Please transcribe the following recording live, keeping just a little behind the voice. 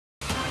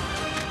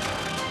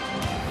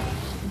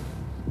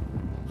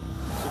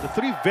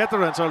three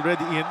veterans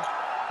already in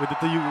with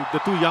the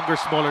two younger,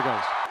 smaller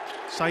guys.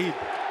 Said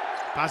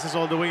passes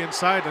all the way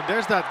inside, and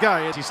there's that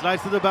guy. He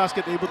slides to the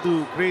basket, able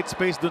to create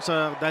space dun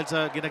dahil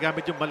sa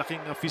ginagamit yung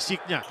malaking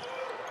physique niya.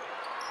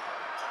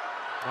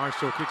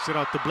 Marshall kicks it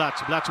out to Blatch.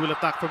 Blatch will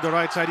attack from the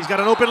right side. He's got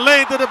an open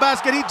lane to the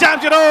basket. He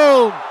jams it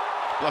home!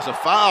 Plus a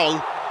foul.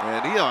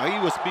 And he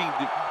was being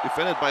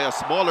defended by a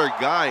smaller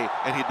guy,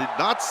 and he did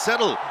not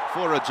settle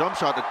for a jump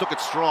shot and took it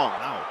strong.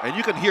 Wow. And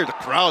you can hear the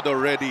crowd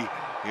already,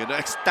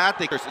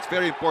 ecstatic. It's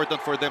very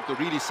important for them to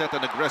really set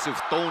an aggressive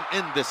tone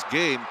in this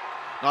game,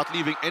 not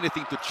leaving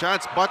anything to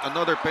chance. But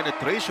another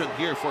penetration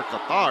here for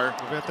Qatar.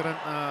 The veteran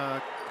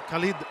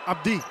Khalid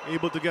Abdi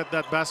able to get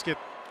that basket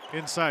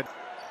inside.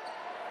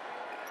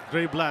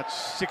 Dre Blatch,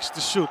 6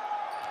 to shoot.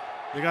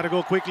 They got to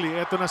go quickly.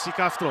 Eto na si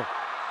Castro.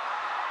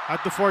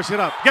 Had to force it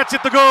up. Gets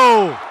it to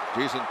go!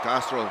 Jason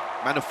Castro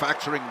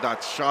manufacturing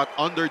that shot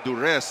under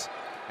duress,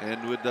 and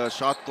with the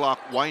shot clock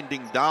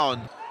winding down.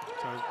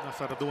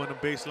 Nasaraduan ng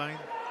baseline.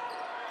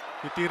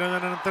 Titira na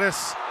ng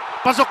tres.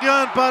 Pasok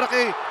yan para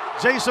kay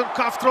Jason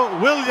Castro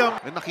William.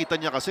 And nakita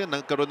niya kasi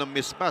nagkaroon ng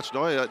mismatch.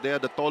 No? They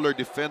had a taller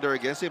defender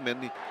against him.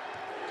 And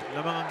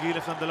lamang ang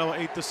gilas ng dalawa,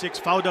 8 to 6.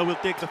 Fauda will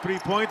take the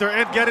three-pointer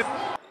and get it.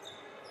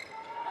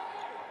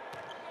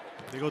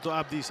 They go to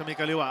Abdi sa may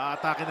kaliwa.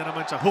 Aatake na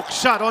naman siya. Hook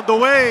shot on the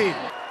way.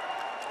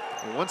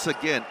 And once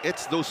again,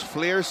 it's those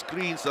flare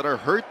screens that are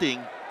hurting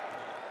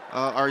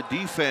our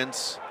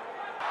defense.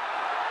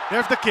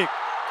 There's the kick.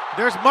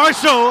 There's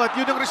Marshall. At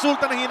yun ang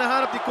resulta na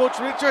hinahanap ni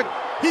Coach Richard.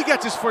 He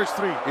gets his first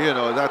three.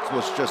 That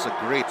was just a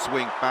great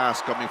swing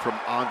pass coming from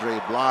Andre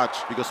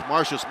Blatch, because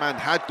Marshall's man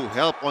had to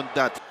help on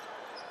that.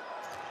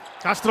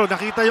 Castro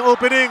nakita yung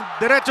opening.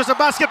 Diretso sa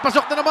basket.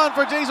 Pasok na naman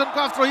for Jason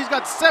Castro. He's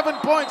got 7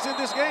 points in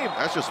this game.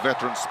 That's just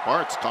veteran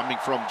sparks coming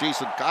from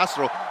Jason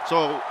Castro.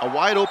 So a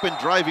wide open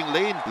driving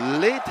lane.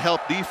 Late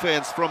help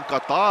defense from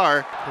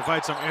Qatar.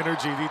 Provide some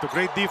energy dito.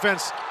 Great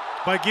defense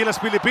by Gilas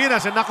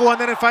Pilipinas. And nakuha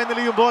na rin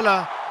finally yung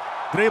bola.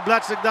 Dre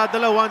Blatch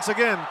nagdadala once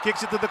again.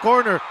 Kicks it to the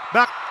corner.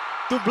 Back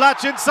to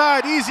Blatch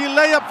inside. Easy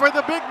layup for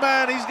the big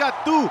man. He's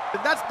got 2.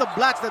 And that's the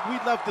Blatch that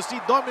we'd love to see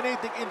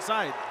dominating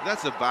inside.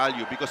 That's the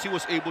value, because he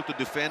was able to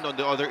defend on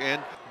the other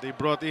end. They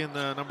brought in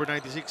number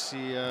 96,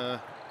 si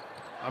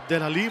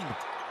Abdel Halim.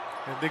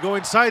 And they go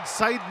inside.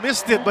 Side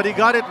missed it, but he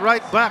got it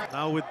right back.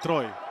 Now with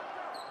Troy.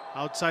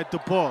 Outside to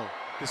Paul.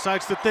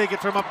 Decides to take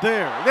it from up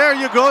there. There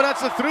you go.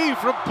 That's a 3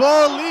 from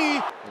Paul Lee.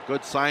 A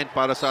good sign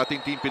para sa ating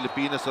Team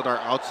Pilipinas that our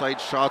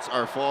outside shots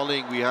are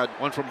falling. We had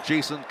one from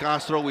Jason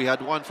Castro. We had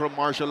one from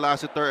Marshall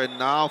Lassiter. And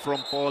now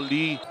from Paul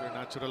Lee. They're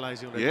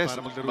naturalizing. Yes,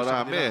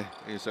 marami.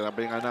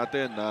 Sabi nga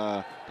natin,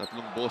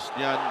 tatlong boss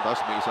niyan.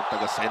 Tapos may isang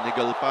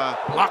taga-Senegal pa.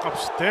 Block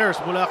upstairs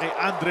mula kay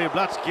Andre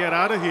Blatch. Get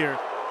out of here.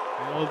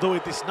 And although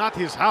it is not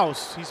his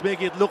house, he's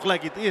making it look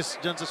like it is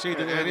dyan sa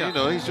shaded area.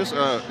 He's just,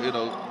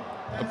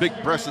 a big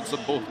presence on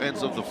both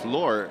ends of the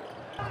floor.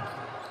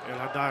 El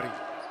Hadari.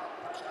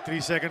 3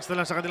 seconds na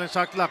lang sa kanilang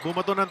shot clock.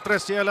 Bumato ng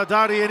tres si El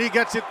Hadari, and he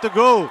gets it to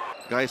go.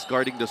 Guys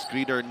guarding the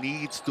screener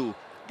needs to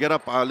get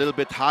up a little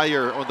bit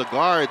higher on the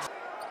guards.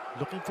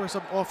 Looking for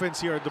some offense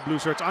here at the blue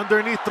shirts.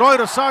 Underneath, Troy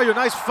Rosario,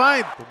 nice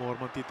find.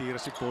 Pumormang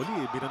titira si Poli.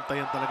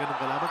 Binantayan talaga ng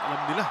kalaban.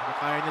 Alam nila na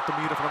kaya niya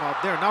tumira from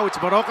out there. Now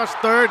it's Baroca's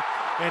turn,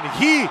 and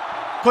he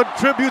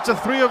contributes a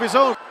 3 of his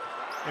own.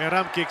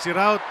 Eram kicks it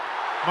out.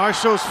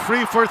 Marshall's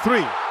free for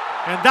 3.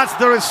 And that's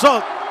the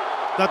result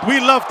that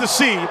we love to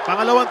see.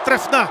 Pangalawang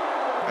tref na.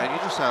 And you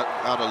just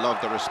gotta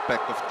love the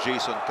respect of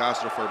Jason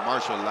Castro for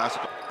Marshall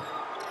Lassiter.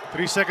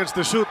 3 seconds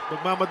to shoot.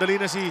 Magmamadali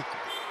na si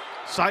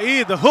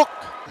Said, the hook.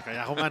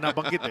 Kaya ako nga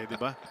nabanggit di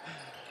ba?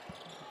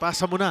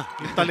 Pasa mo na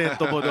yung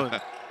talento mo doon.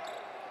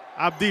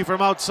 Abdi from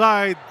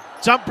outside.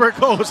 Jumper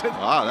goes.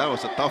 Wow, that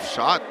was a tough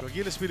shot.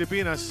 Gilas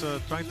Pilipinas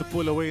trying to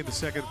pull away in the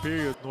second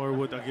period.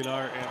 Norwood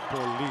Aguilar and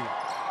Paul Lee.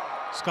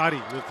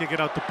 Scotty will kick it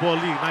out to Paul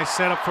Lee. Nice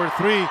setup for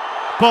 3.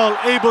 Paul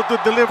able to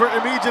deliver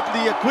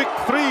immediately. A quick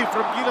 3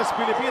 from Gilas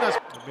Pilipinas.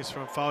 A miss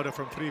from Fauda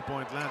from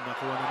 3-point land.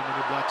 Nakuha na naman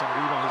ni Blatch ang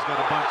rebound. He's got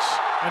a bunch.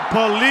 And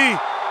Paul Lee,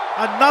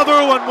 another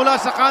one mula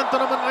sa kanto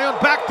naman ngayon.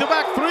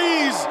 Back-to-back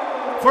 3s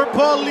for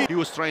Paul Lee. He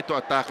was trying to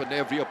attack on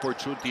every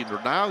opportunity.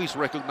 Now he's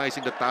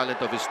recognizing the talent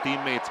of his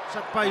teammates.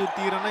 Shot pa yung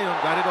tira na yun.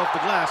 Got it off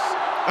the glass.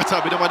 At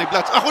sabi naman ni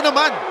Blatch, ako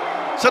naman!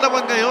 Siya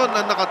naman ngayon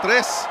ang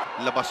nakatres.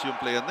 Labas yung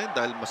player na yun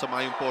dahil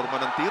masama yung forma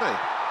ng tira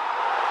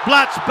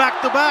Blatch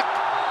back-to-back.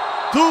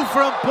 2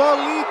 from Paul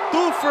Lee,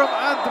 2 from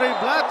Andre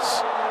Blatch.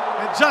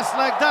 And just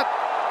like that,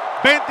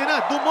 20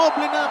 na.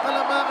 Dumoble na ang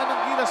kalamangan ng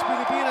Gilas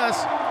Pilipinas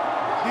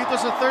dito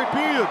sa third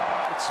period.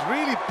 It's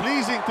really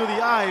pleasing to the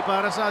eye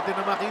para sa atin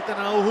na makita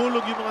na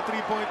nahuhulog yung mga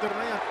 3-pointer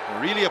na yan.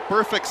 Really a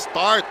perfect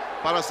start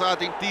para sa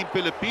ating Team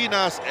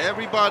Pilipinas.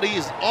 Everybody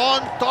is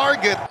on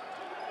target.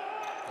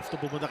 After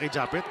pumunta kay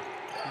Japet,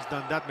 he's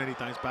done that many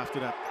times. But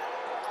after that,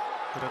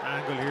 to that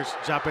angle, here's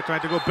Japet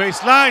trying to go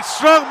baseline.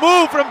 Strong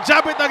move from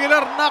Japet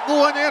Aguilar.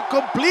 Nakuha niya yan,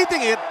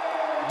 completing it.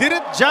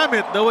 Didn't jam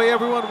it the way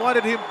everyone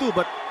wanted him to,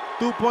 but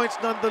 2 points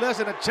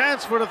nonetheless and a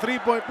chance for the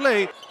 3-point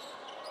play.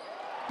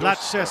 Blatch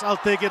says, I'll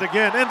take it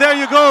again. And there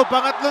you go,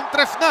 pangatlong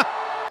tref na.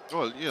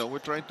 Well, we're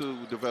trying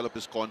to develop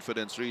his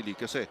confidence really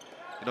kasi,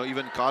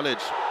 even college,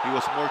 he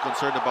was more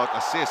concerned about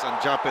assists. And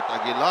Japet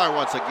Aguilar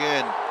once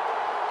again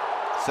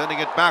sending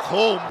it back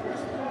home.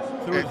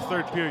 Through the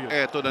third period.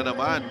 Eto na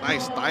naman.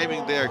 Nice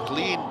timing there.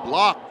 Clean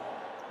block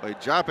by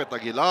Japet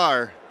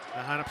Aguilar.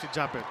 Nahanap si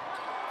Japet.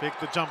 Fake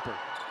the jumper.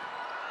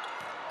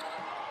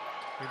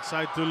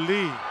 Inside to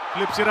Lee.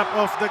 Flips it up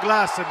off the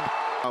glass. And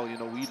now,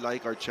 we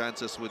like our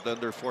chances with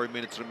under 4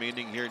 minutes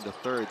remaining here in the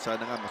third.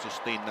 Sana nga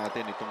masustain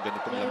natin itong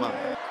ganitong lamang.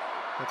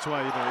 That's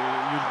why,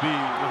 you'll be...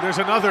 If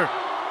there's another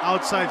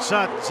outside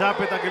shot,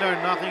 Japet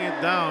Aguilar knocking it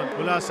down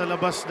mula sa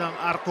labas ng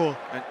arco.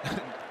 And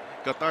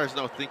Qatar is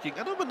now thinking,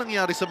 ano ba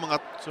nangyari sa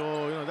mga... So,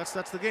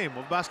 that's the game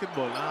of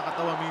basketball.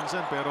 Nakakatawa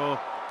minsan, pero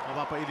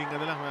mapapailing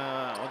ka na lang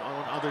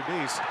on other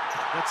days.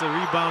 That's a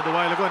rebound a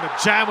while ago and a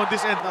jam on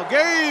this end. Now,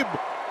 Gabe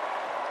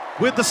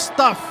with the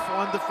stuff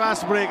on the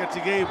fast break. At si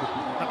Gabe,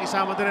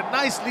 nakisama din.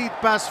 Nice lead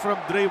pass from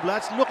Dre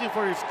Blatch, looking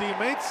for his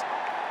teammates.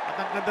 At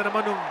ang ganda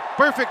naman ng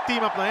perfect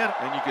team up na yan.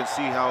 And you can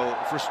see how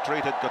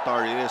frustrated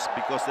Qatar is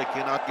because they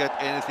cannot get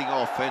anything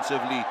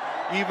offensively.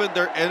 Even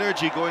their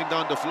energy going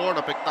down the floor,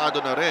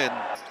 apektado na rin.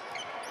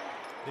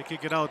 They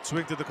kick it out,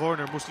 swing to the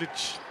corner. Muslic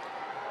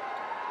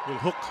will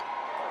hook.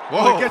 Whoa!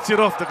 Oh, he gets it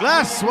off the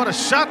glass. What a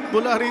shot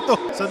mula rito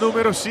sa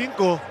numero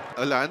 5.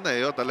 Ala na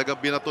talagang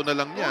binato na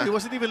lang niya. He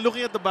wasn't even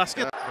looking at the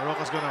basket.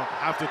 Morocco's gonna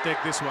have to take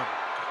this one.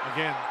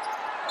 Again,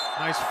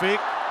 nice fake.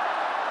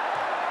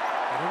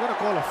 And we're gonna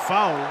call a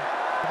foul.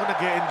 We're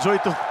gonna enjoy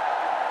to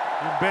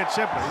yung bench.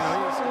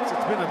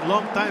 It's been a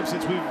long time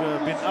since we've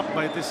been up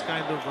by this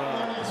kind of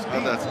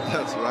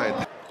That's right.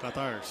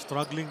 Qatar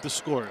struggling to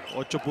score.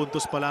 8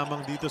 puntos pa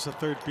lamang dito sa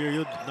third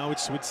period. Now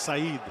it's with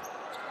Said.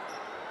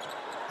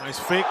 Nice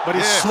fake, but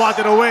he's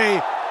swatted away.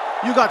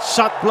 You got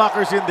shot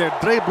blockers in there.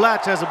 Dre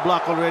Blatch has a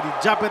block already.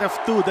 Japet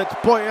F2. That's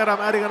Poy Eram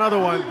adding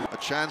another one. A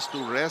chance to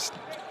rest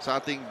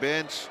sa ating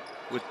bench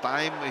with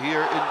time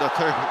here in the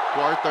third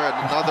quarter and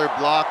another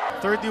block.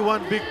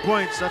 31 big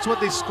points. That's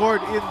what they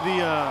scored in the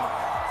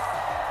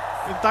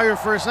entire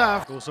first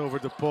half. Goes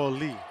over to Paul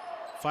Lee.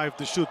 5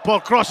 to shoot.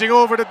 Paul crossing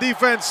over the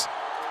defense.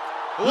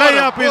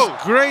 Layup is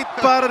great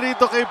para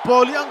rito kay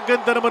Paulie. Ang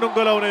ganda naman ng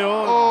galaw na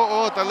yun.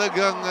 Oo,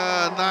 talagang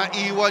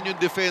naiwan yung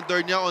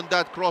defender niya on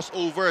that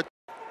crossover.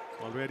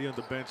 Already on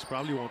the bench,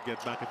 probably won't get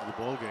back into the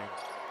ball game.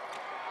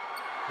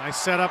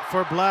 Nice setup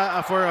for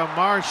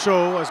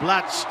Marshall as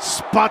Blatch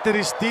spotted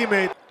his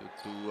teammate.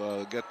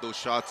 To get those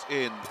shots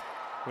in.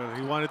 Well,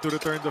 he wanted to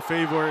return the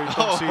favor.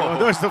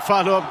 There's the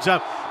follow-up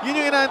jump. Yun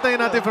yung inaantay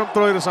natin from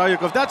Troy Rosario.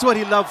 That's what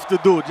he loves to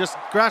do. Just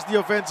crash the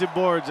offensive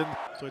boards. And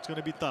so it's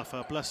going to be tough.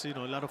 Plus, a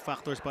lot of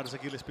factors para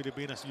sa Gilas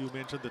Pilipinas. You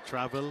mentioned the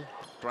travel.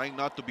 Trying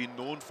not to be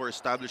known for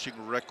establishing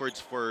records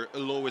for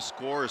lowest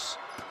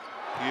scores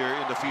here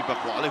in the FIBA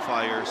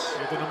qualifiers.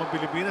 Ito naman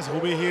Pilipinas,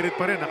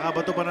 humihirit pa rin.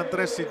 Nakabato pa ng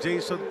 3 si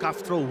Jason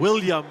Castro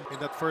William in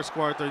that first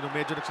quarter.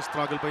 Medyo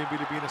nagsistruggle pa yung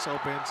Pilipinas sa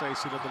offense. Ay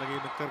sila talaga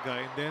yung nagkarga.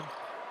 And then,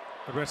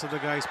 the rest of the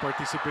guys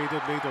participated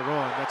later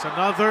on. That's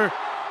another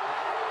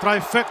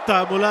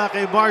trifecta mula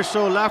kay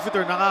Marshall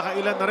Laffiter.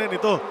 Nakakailan na rin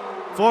ito.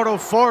 4 of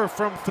 4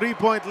 from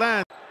 3-point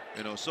land.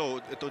 So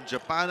itong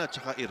Japan at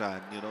saka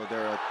Iran,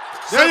 they're at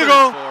 7-4. There you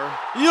go.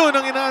 Yun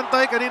ang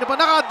inaantay. Kanina pa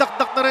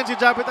nakadakdak na rin si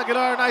Japet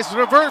Aguilar. Nice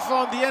reverse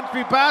on the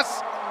entry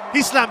pass.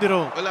 He slammed it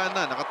home. Wala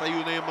na.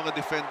 Nakatayo na yung mga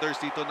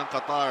defenders dito ng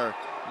Qatar.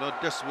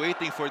 Just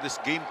waiting for this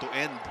game to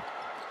end.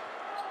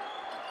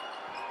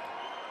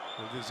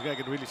 Well, this guy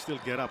can really still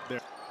get up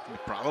there.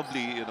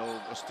 Probably,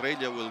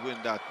 Australia will win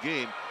that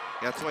game.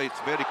 That's why it's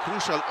very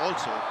crucial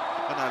also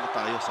panalo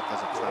tayo sa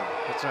Kazakhstan.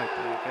 That's right.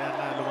 Kaya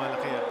nga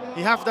lumalaki yan.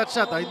 He have that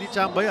shot. Hindi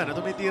chamba yan.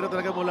 Tumitira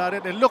talaga mula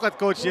rin. And look at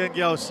Coach Yeng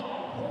Yao's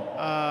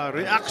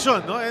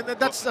reaction. No? And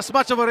that's as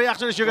much of a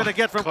reaction as you're going to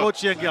get from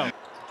Coach Yeng Yao.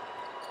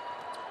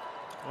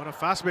 On a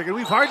fast break. And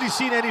we've hardly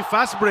seen any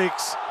fast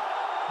breaks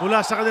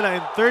mula sa kanila.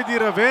 And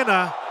 30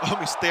 Ravenna. Oh,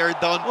 may stare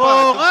down pa.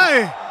 Oh,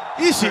 ay!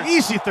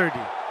 Easy 30.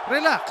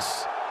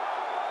 Relax.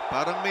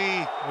 Parang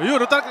may...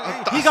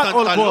 He got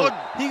all ball.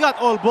 He got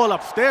all ball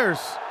upstairs.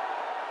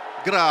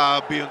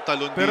 Grabe yung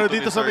talon pero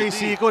dito sa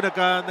Mexico,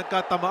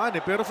 nagkatamaan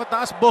eh. Pero sa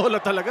taas bola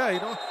talaga,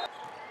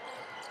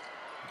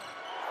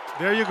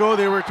 There you go.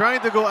 They were trying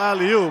to go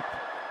alley-oop.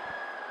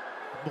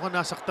 Mukhang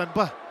nasaktan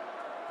pa.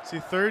 Si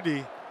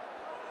 30.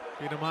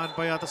 Pinamahan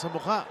pa yata sa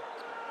mukha.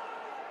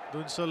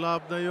 Doon sa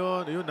lob na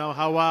yon. Yun,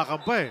 hawakan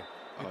pa eh.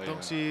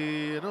 Itong si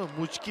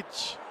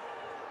Muchkic.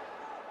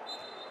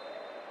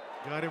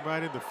 Got him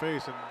right in the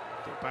face, and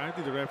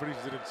apparently the referees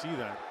didn't see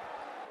that.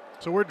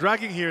 So we're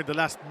dragging here in the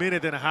last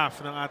minute and a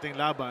half ng ating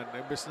laban.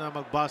 Imbes na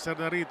mag-buzzer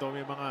na rito,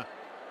 may mga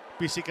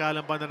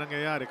pisikalan pa na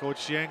nangyayari.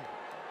 Coach Yeng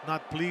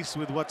not pleased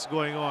with what's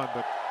going on,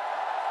 but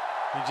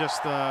he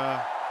just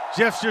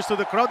gestures to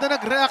the crowd. Then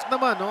nag-react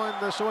naman,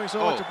 and showing so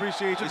much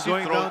appreciation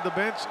going down the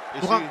bench.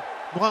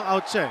 Mukhang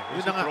out siya.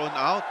 Is he thrown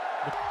out?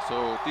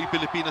 So Team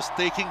Pilipinas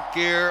taking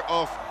care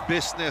of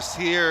business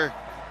here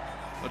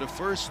for the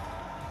first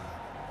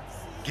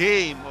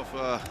game of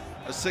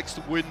a 6th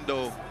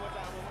window.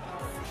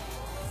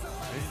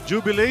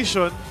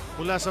 Jubilation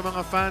mula sa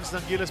mga fans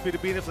ng Gilas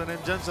Pilipinas na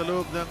nandyan sa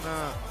loob ng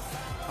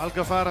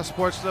Alcafara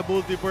Sports Club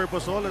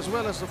Multipurpose Hall, as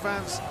well as the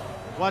fans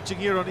watching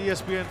here on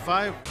ESPN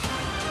 5.